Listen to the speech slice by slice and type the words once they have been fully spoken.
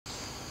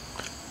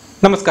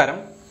നമസ്കാരം.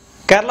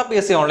 Kerala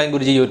PSC online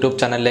Guruji YouTube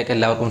ചാനലിലേക്ക്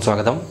എല്ലാവർക്കും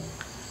സ്വാഗതം.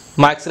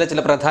 മാത്സിലെ ചില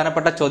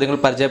പ്രധാനപ്പെട്ട ചോദ്യങ്ങൾ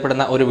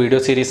പരിചയപ്പെടുന്ന ഒരു വീഡിയോ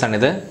സീരീസ്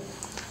ആണിത്.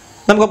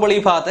 നമുക്കപ്പോൾ ഈ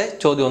ഭാഗത്തെ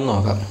ചോദ്യം ഒന്ന്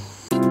നോക്കാം.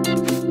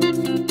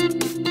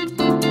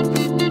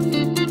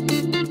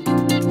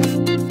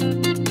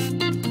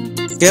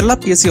 Kerala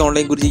PSC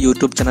online Guruji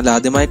YouTube channel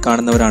ആദ്യമായി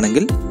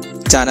കാണുന്നവരാണെങ്കിൽ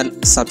ചാനൽ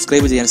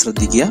സബ്സ്ക്രൈബ് ചെയ്യാൻ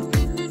ശ്രദ്ധിക്കുക.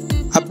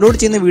 അപ്ലോഡ്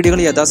ചെയ്യുന്ന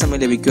വീഡിയോകൾ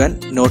യഥാസമയം ലഭിക്കുവാൻ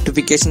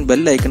നോട്ടിഫിക്കേഷൻ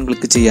ബെൽ ഐക്കൺ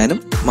ക്ലിക്ക് ചെയ്യാനും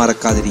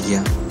മറക്കാതിരിക്കുക.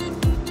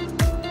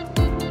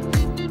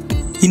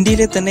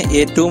 ഇന്ത്യയിലെ തന്നെ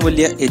ഏറ്റവും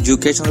വലിയ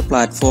എഡ്യൂക്കേഷണൽ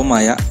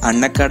പ്ലാറ്റ്ഫോമായ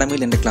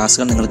അൺഅക്കാഡമിയിൽ എൻ്റെ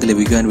ക്ലാസ്സുകൾ നിങ്ങൾക്ക്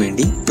ലഭിക്കുവാൻ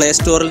വേണ്ടി പ്ലേ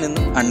സ്റ്റോറിൽ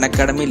നിന്നും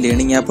അൺഅക്കാഡമി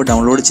ലേണിംഗ് ആപ്പ്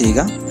ഡൗൺലോഡ്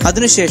ചെയ്യുക.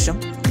 അതിനുശേഷം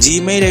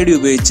Gmail ID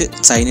ഉപയോഗിച്ച്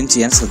സൈൻ ഇൻ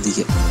ചെയ്യാൻ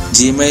ശ്രദ്ധിക്കുക.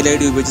 Gmail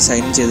ID ഉപയോഗിച്ച്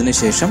സൈൻ ഇൻ ചെയ്തതിനു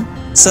ശേഷം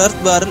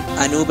സെർച്ച് ബാറിൽ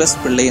അനൂപ്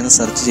പിള്ളൈ എന്ന്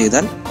സെർച്ച്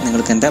ചെയ്താൽ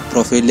നിങ്ങൾക്ക് എൻ്റെ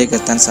പ്രൊഫൈലിലേക്ക്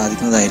എത്താൻ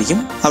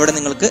സാധിക്കുന്നതായിരിക്കും. അവിടെ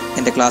നിങ്ങൾക്ക്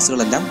എൻ്റെ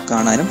ക്ലാസ്സുകളെല്ലാം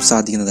കാണാനും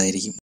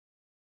സാധിക്കുന്നതായിരിക്കും.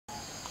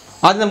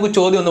 ആദ്യം നമുക്ക്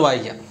ചോദ്യം ഒന്ന്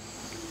വായിക്കാം.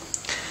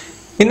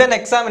 In an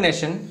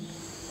examination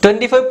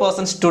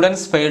 25%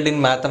 students failed in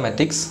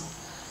mathematics,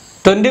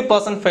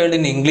 20% failed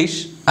in English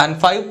and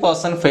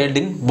 5% failed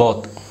in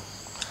both.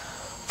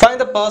 Find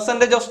the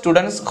percentage of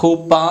students who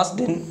passed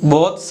in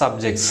both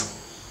subjects.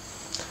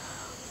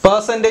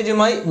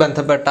 പെർസെൻറ്റേജുമായി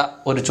ബന്ധപ്പെട്ട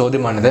ഒരു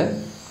ചോദ്യമാണിത്.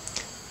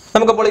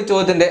 നമുക്കപ്പോൾ ഈ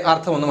ചോദ്യത്തിൻ്റെ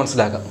അർത്ഥം ഒന്ന്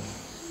മനസ്സിലാക്കാം.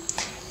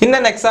 ഇൻ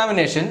ആൻ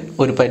എക്സാമിനേഷൻ,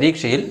 ഒരു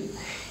പരീക്ഷയിൽ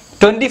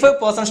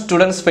 25%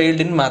 students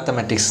failed in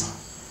mathematics,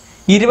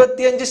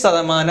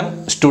 25%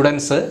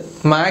 students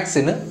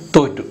മാത്സിന്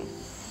തോറ്റു.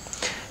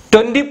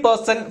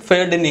 20%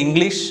 ഫെയിൽഡ് ഇൻ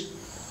ഇംഗ്ലീഷ്,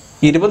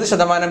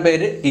 20%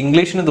 പേര്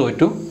ഇംഗ്ലീഷിന്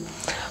തോറ്റു.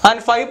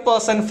 ആൻഡ്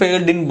 5%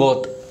 ഫെയിൽഡ് ഇൻ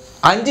ബോത്ത്,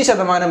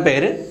 5%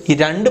 പേര് ഈ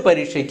രണ്ട്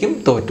പരീക്ഷയ്ക്കും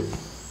തോറ്റു.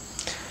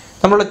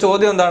 നമ്മളുടെ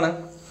ചോദ്യം എന്താണ്?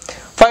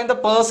 Find the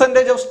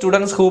percentage of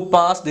students who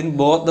passed in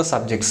both the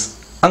subjects.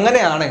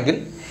 അങ്ങനെയാണെങ്കിൽ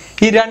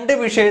ഈ രണ്ട്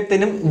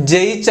വിഷയത്തിനും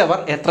ജയിച്ചവർ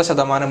എത്ര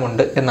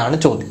ശതമാനമുണ്ട് എന്നാണ്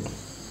ചോദ്യം.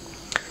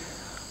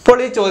 അപ്പോൾ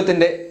ഈ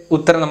ചോദ്യത്തിൻ്റെ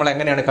ഉത്തരം നമ്മൾ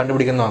എങ്ങനെയാണ്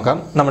കണ്ടുപിടിക്കുന്നത് നോക്കാം.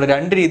 നമ്മൾ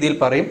രണ്ട് രീതിയിൽ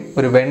പറയും.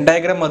 ഒരു വെൻ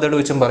ഡയഗ്രാം മെത്തേഡ്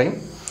വെച്ചും പറയും.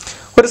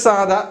 ഒരു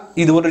സാധാ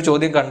ഇതുപോലൊരു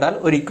ചോദ്യം കണ്ടാൽ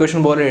ഒരു ഇക്വേഷൻ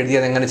പോലെ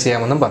എഴുതിയത് എങ്ങനെ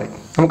ചെയ്യാമെന്നും പറയും.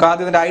 നമുക്ക്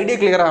ആദ്യം ഇതിൻ്റെ ഐഡിയ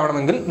ക്ലിയർ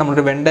ആവണമെങ്കിൽ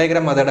നമ്മളൊരു വെൻ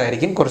ഡയഗ്രാം മെത്തേഡ്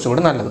ആയിരിക്കും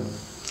കുറച്ചുകൂടി നല്ലത്.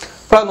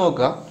 അപ്പോൾ അത്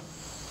നോക്കുക.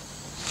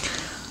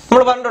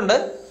 നമ്മൾ പറഞ്ഞിട്ടുണ്ട്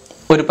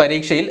ഒരു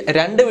പരീക്ഷയിൽ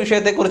രണ്ട്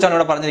വിഷയത്തെക്കുറിച്ചാണ്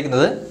ഇവിടെ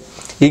പറഞ്ഞിരിക്കുന്നത്.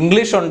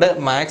 ഇംഗ്ലീഷ് ഉണ്ട്,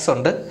 മാത്സ്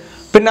ഉണ്ട്.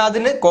 പിന്നെ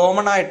അതിന്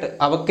കോമൺ ആയിട്ട്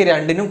അവർക്ക്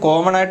രണ്ടിനും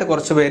കോമൺ ആയിട്ട്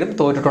കുറച്ച് പേരും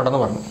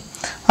തോറ്റിട്ടുണ്ടെന്ന് പറഞ്ഞു.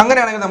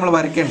 അങ്ങനെയാണെങ്കിൽ നമ്മൾ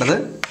വരയ്ക്കേണ്ടത്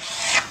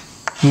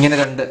ഇങ്ങനെ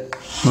രണ്ട്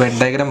വെൻ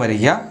ഡയഗ്രാം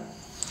വരയ്ക്കുക.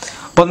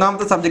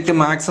 ഒന്നാമത്തെ സബ്ജക്റ്റ്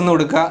മാത്സ് എന്ന്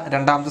കൊടുക്കുക,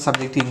 രണ്ടാമത്തെ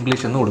സബ്ജക്റ്റ്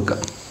ഇംഗ്ലീഷ് എന്ന് കൊടുക്കുക.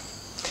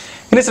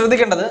 ഇനി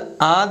ശ്രദ്ധിക്കേണ്ടത്,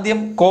 ആദ്യം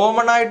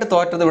കോമൺ ആയിട്ട്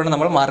തോറ്റത് വേണം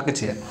നമ്മൾ മാർക്ക്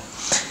ചെയ്യാൻ.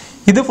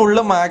 ഇത്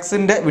ഫുള്ള്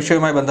മാത്സിൻ്റെ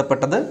വിഷയവുമായി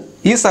ബന്ധപ്പെട്ടത്,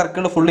 ഈ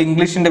സർക്കിൾ ഫുള്ള്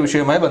ഇംഗ്ലീഷിൻ്റെ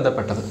വിഷയവുമായി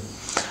ബന്ധപ്പെട്ടത്.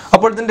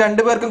 അപ്പോൾ ഇതിന്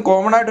രണ്ടുപേർക്കും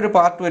കോമൺ ആയിട്ടൊരു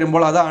പാർട്ട്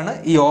വരുമ്പോൾ അതാണ്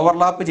ഈ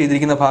ഓവർലാപ്പ്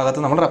ചെയ്തിരിക്കുന്ന ഭാഗത്ത്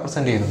നമ്മൾ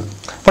റെപ്രസെൻറ്റ് ചെയ്യുന്നത്.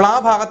 അപ്പോൾ ആ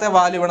ഭാഗത്തെ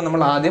വാല്യൂ വേണം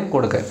നമ്മൾ ആദ്യം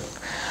കൊടുക്കാൻ.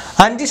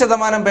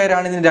 5%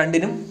 പേരാണ് ഇതിന്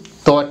രണ്ടിനും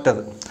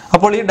തോറ്റത്.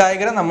 അപ്പോൾ ഈ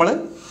ഡയഗ്രാം നമ്മൾ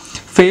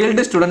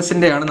ഫെയിൽഡ്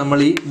സ്റ്റുഡൻസിൻ്റെയാണ് നമ്മൾ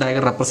ഈ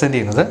ഡയഗ്രാം റെപ്രസെൻറ്റ്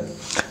ചെയ്യുന്നത്.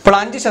 അപ്പോൾ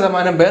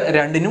 5% പേർ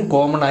രണ്ടിനും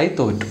കോമൺ ആയി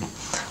തോറ്റു.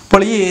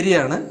 അപ്പോൾ ഈ ഏരിയ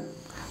ആണ്,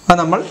 അത്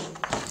നമ്മൾ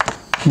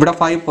ഇവിടെ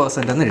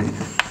 5% എന്ന് എഴുതി.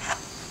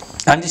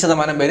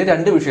 5% പേര്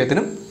രണ്ട്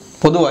വിഷയത്തിനും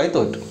പൊതുവായി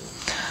തോറ്റു.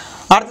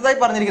 അടുത്തതായി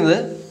പറഞ്ഞിരിക്കുന്നത്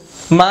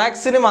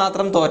മാത്സിന്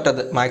മാത്രം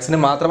തോറ്റത്, മാത്സിന്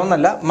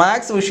മാത്രമെന്നല്ല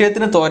മാത്സ്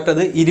വിഷയത്തിന്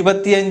തോറ്റത്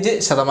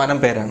 25%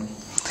 പേരാണ്.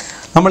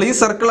 നമ്മൾ ഈ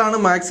സർക്കിളാണ്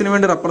മാത്സിന്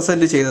വേണ്ടി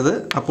റെപ്രസെൻറ്റ് ചെയ്തത്.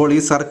 അപ്പോൾ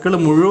ഈ സർക്കിൾ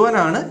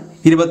മുഴുവനാണ്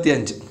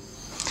 25.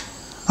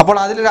 അപ്പോൾ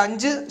അതിലൊരു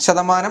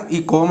 5% ഈ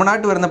കോമൺ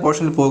ആയിട്ട് വരുന്ന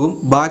പോർഷനിൽ പോകും.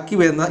 ബാക്കി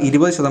വരുന്ന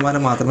 20%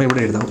 മാത്രമേ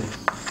ഇവിടെ എഴുതാവൂ.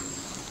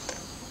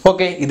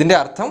 ഓക്കെ, ഇതിൻ്റെ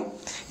അർത്ഥം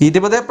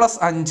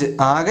 20+5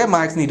 ആകെ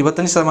മാത്സിന്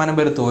 25%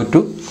 പേര് തോറ്റു.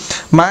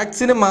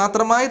 മാത്സിന്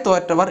മാത്രമായി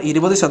തോറ്റവർ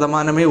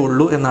 20%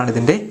 ഉള്ളൂ എന്നാണ്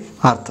ഇതിൻ്റെ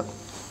അർത്ഥം.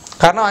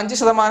 കാരണം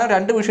 5%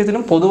 രണ്ട്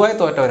വിഷയത്തിനും പൊതുവായി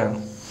തോറ്റവരാണ്.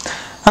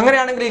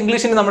 അങ്ങനെയാണെങ്കിൽ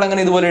ഇംഗ്ലീഷിന് നമ്മൾ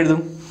എങ്ങനെ ഇതുപോലെ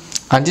എഴുതും?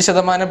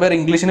 5% പേർ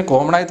ഇംഗ്ലീഷിന്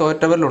കോമൺ ആയി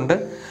തോറ്റവരിലുണ്ട്.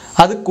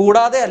 അത്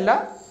കൂടാതെ അല്ല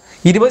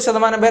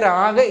 20% പേർ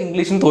ആകെ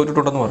ഇംഗ്ലീഷിന്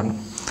തോറ്റിട്ടുണ്ടെന്ന് പറഞ്ഞു.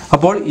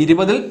 അപ്പോൾ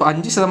 20-ൽ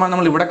 5%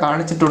 നമ്മൾ ഇവിടെ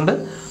കാണിച്ചിട്ടുണ്ട്.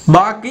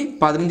 ബാക്കി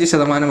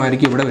 15%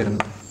 ആയിരിക്കും ഇവിടെ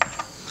വരുന്നത്.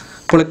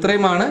 അപ്പോൾ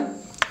ഇത്രയുമാണ്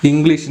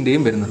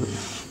ഇംഗ്ലീഷിൻ്റെയും വരുന്നത്.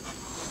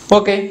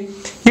 ഓക്കെ,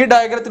 ഈ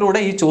ഡയഗ്രത്തിലൂടെ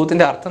ഈ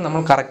ചോദ്യത്തിൻ്റെ അർത്ഥം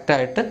നമ്മൾ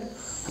കറക്റ്റായിട്ട്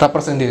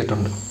റെപ്രസെൻറ്റ്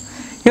ചെയ്തിട്ടുണ്ട്.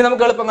 ഇനി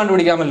നമുക്ക് എളുപ്പം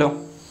കണ്ടുപിടിക്കാമല്ലോ.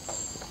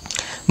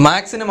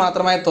 മാത്സിന്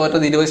മാത്രമായി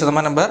തോറ്റത്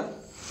 20% പേർ,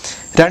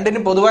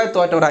 രണ്ടിനും പൊതുവായി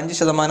തോറ്റവർ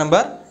 5%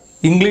 പേർ,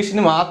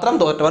 ഇംഗ്ലീഷിന് മാത്രം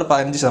തോറ്റവർ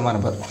 15%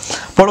 പേർ.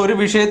 അപ്പോൾ ഒരു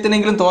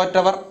വിഷയത്തിനെങ്കിലും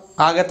തോറ്റവർ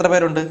ആകെ എത്ര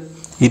പേരുണ്ട്?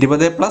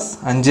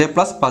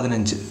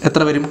 20+5+15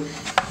 എത്ര വരും?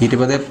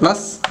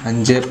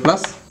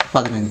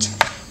 20+5+15,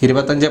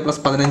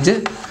 25+15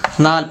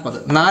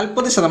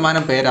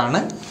 40% പേരാണ്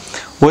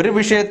ഒരു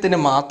വിഷയത്തിന്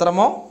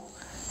മാത്രമോ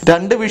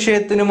രണ്ട്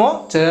വിഷയത്തിനുമോ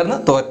ചേർന്ന്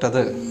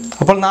തോറ്റത്.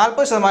 അപ്പോൾ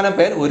 40%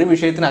 പേർ ഒരു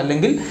വിഷയത്തിന്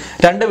അല്ലെങ്കിൽ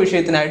രണ്ട്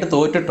വിഷയത്തിനായിട്ട്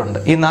തോറ്റിട്ടുണ്ട്.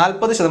 ഈ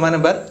 40%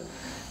 പേർ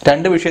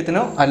രണ്ട്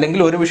വിഷയത്തിനോ അല്ലെങ്കിൽ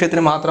ഒരു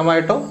വിഷയത്തിന്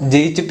മാത്രമായിട്ടോ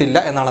ജയിച്ചിട്ടില്ല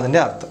എന്നാണ് അതിൻ്റെ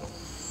അർത്ഥം.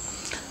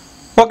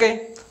 ഓക്കെ,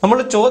 നമ്മൾ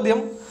ചോദ്യം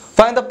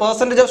find the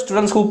percentage of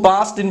students who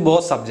passed in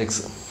both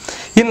subjects.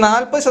 ഈ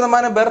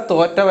 40% പേർ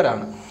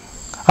തോറ്റവരാണ്.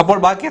 അപ്പോൾ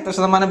ബാക്കി എത്ര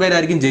ശതമാനം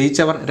പേരായിരിക്കും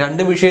ജയിച്ചവർ?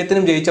 രണ്ട്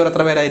വിഷയത്തിനും ജയിച്ചവർ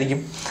എത്ര പേരായിരിക്കും?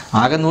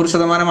 ആകെ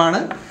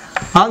 100%.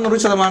 ആ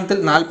 100%-ത്തിൽ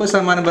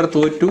 40% പേർ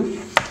തോറ്റു,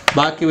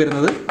 ബാക്കി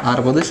വരുന്നത്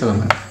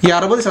 60%. ഈ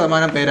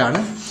 60% പേരാണ്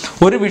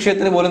ഒരു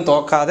വിഷയത്തിന് പോലും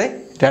തോക്കാതെ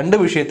 2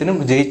 വിഷയത്തിനും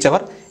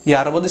ജയിച്ചവർ. ഈ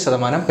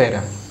 60%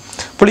 പേരാണ്.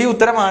 അപ്പോൾ ഈ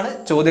ഉത്തരമാണ്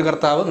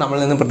ചോദ്യകർത്താവ്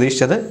നമ്മളിൽ നിന്ന്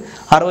പ്രതീക്ഷിച്ചത്.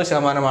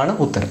 60%-മാണ്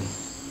ഉത്തരം.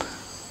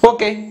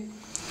 ഓക്കെ,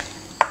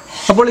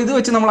 അപ്പോൾ ഇത്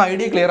വെച്ച് നമ്മൾ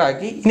ഐഡിയ ക്ലിയർ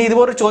ആക്കി. ഇനി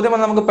ഇതുപോലൊരു ചോദ്യം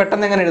വന്നാൽ നമുക്ക്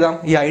പെട്ടെന്ന് എങ്ങനെ എഴുതാം?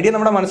 ഈ ഐഡിയ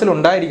നമ്മുടെ മനസ്സിൽ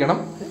ഉണ്ടായിരിക്കണം.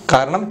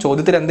 കാരണം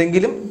ചോദ്യത്തിൽ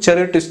എന്തെങ്കിലും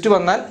ചെറിയ ട്വിസ്റ്റ്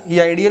വന്നാൽ ഈ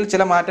ഐഡിയയിൽ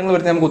ചില മാറ്റങ്ങൾ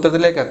വരുത്തി നമുക്ക്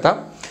ഉത്തരത്തിലേക്ക് എത്താം.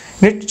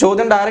 ഇനി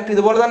ചോദ്യം ഡയറക്റ്റ്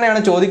ഇതുപോലെ തന്നെയാണ്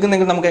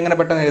ചോദിക്കുന്നതെങ്കിൽ നമുക്ക് എങ്ങനെ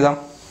പെട്ടെന്ന് എഴുതാം?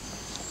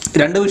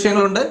 2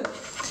 വിഷയങ്ങളുണ്ട്.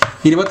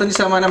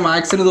 25%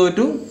 മാത്സിന്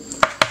തോറ്റു,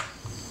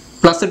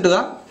 പ്ലസ് ഇട്ടുക.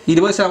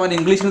 20%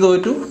 ഇംഗ്ലീഷിന്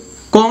തോറ്റു.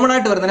 കോമൺ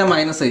ആയിട്ട് വരുന്നതിനെ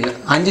മൈനസ് ചെയ്യുക.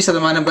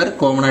 5% പേർ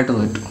കോമൺ ആയിട്ട്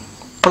തോറ്റു.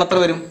 അപ്പോൾ എത്ര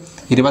വരും?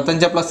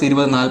 25 +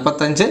 20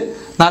 45.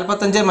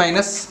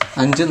 45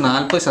 - 5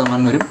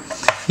 40% വരും.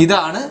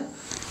 ഇതാണ്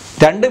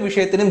 2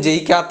 വിഷയത്തിനും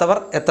ജയിക്കാത്തവർ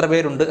എത്ര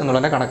പേരുണ്ട്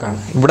എന്നുള്ളതിന്റെ കണക്കാണ്.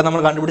 ഇവിടെ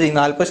നമ്മൾ കണ്ടുപിടിച്ച ഈ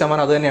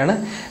 40% അത് തന്നെയാണ്.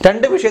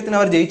 2 വിഷയത്തിന്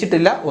അവർ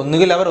ജയിച്ചിട്ടില്ല.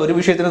 ഒന്നുകിൽ അവർ ഒരു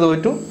വിഷയത്തിന്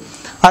തോറ്റു,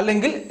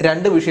 അല്ലെങ്കിൽ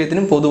 2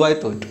 വിഷയത്തിനും പൊതുവായി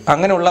തോറ്റു.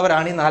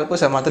 അങ്ങനെയുള്ളവരാണ് ഈ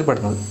 40%-ത്തിൽ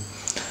പെടുന്നത്.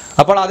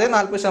 അപ്പോൾ അതേ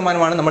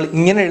 40%-മാണ് നമ്മൾ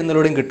ഇങ്ങനെ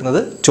എഴുതുന്നതിലൂടെയും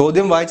കിട്ടുന്നത്.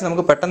 ചോദ്യം വായിച്ച്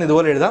നമുക്ക് പെട്ടെന്ന്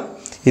ഇതുപോലെ എഴുതാം.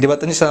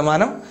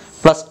 25%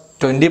 +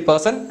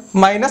 20%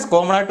 മൈനസ്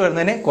കോമൺ ആയിട്ട്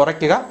വരുന്നതിനെ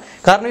കുറയ്ക്കുക.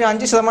 കാരണം ഈ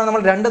 5%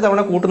 നമ്മൾ 2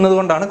 തവണ കൂട്ടുന്നത്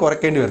കൊണ്ടാണ്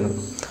കുറയ്ക്കേണ്ടി വരുന്നത്.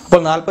 അപ്പോൾ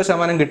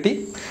 40% കിട്ടി.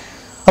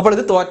 അപ്പോൾ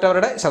ഇത്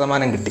തോറ്റവരുടെ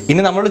ശതമാനം കിട്ടി.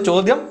 ഇനി നമ്മളുടെ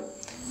ചോദ്യം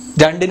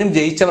 2നും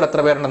ജയിച്ചവർ എത്ര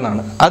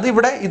പേരുണ്ടെന്നാണ്.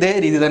 അതിവിടെ ഇതേ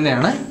രീതി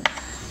തന്നെയാണ്.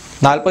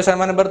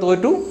 40% പേർ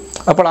തോറ്റു.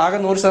 അപ്പോൾ ആകെ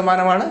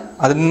 100%-മാണ്.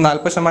 അതിൽ നിന്ന്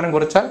 40%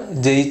 കുറച്ചാൽ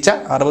ജയിച്ച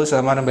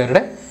 60%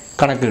 പേരുടെ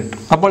കണക്ക് കിട്ടും.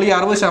 അപ്പോൾ ഈ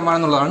 60%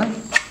 എന്നുള്ളതാണ്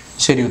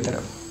ശരി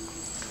ഉത്തരം.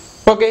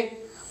 ഓക്കെ,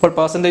 അപ്പോൾ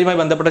പെർസെൻറ്റേജുമായി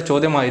ബന്ധപ്പെട്ട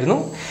ചോദ്യമായിരുന്നു.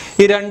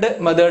 ഈ 2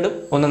 മെത്തേഡും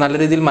ഒന്ന് നല്ല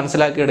രീതിയിൽ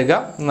മനസ്സിലാക്കിയെടുക്കുക.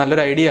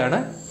 നല്ലൊരു ഐഡിയ ആണ്.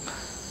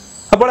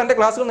 അപ്പോൾ എൻ്റെ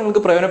ക്ലാസ്സുകൾ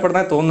നിങ്ങൾക്ക്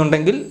പ്രയോജനപ്പെടുന്നതായി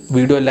തോന്നുന്നുണ്ടെങ്കിൽ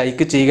വീഡിയോ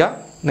ലൈക്ക് ചെയ്യുക.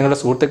 നിങ്ങളുടെ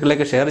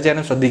സുഹൃത്തുക്കളിലേക്ക് ഷെയർ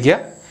ചെയ്യാനും ശ്രദ്ധിക്കുക.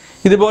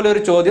 ഇതുപോലെ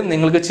ഒരു ചോദ്യം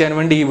നിങ്ങൾക്ക് ചെയ്യാൻ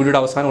വേണ്ടി ഈ വീഡിയോയുടെ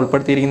അവസാനം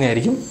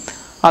ഉൾപ്പെടുത്തിയിരിക്കുന്നതായിരിക്കും.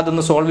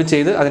 അതൊന്ന് സോൾവ്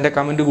ചെയ്ത് അതിൻ്റെ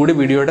കമൻറ്റ് കൂടി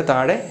വീഡിയോയുടെ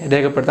താഴെ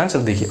രേഖപ്പെടുത്താൻ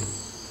ശ്രദ്ധിക്കുക.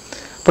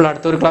 അപ്പോൾ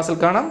അടുത്തൊരു ക്ലാസ്സിൽ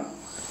കാണാം.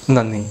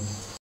 നന്ദി.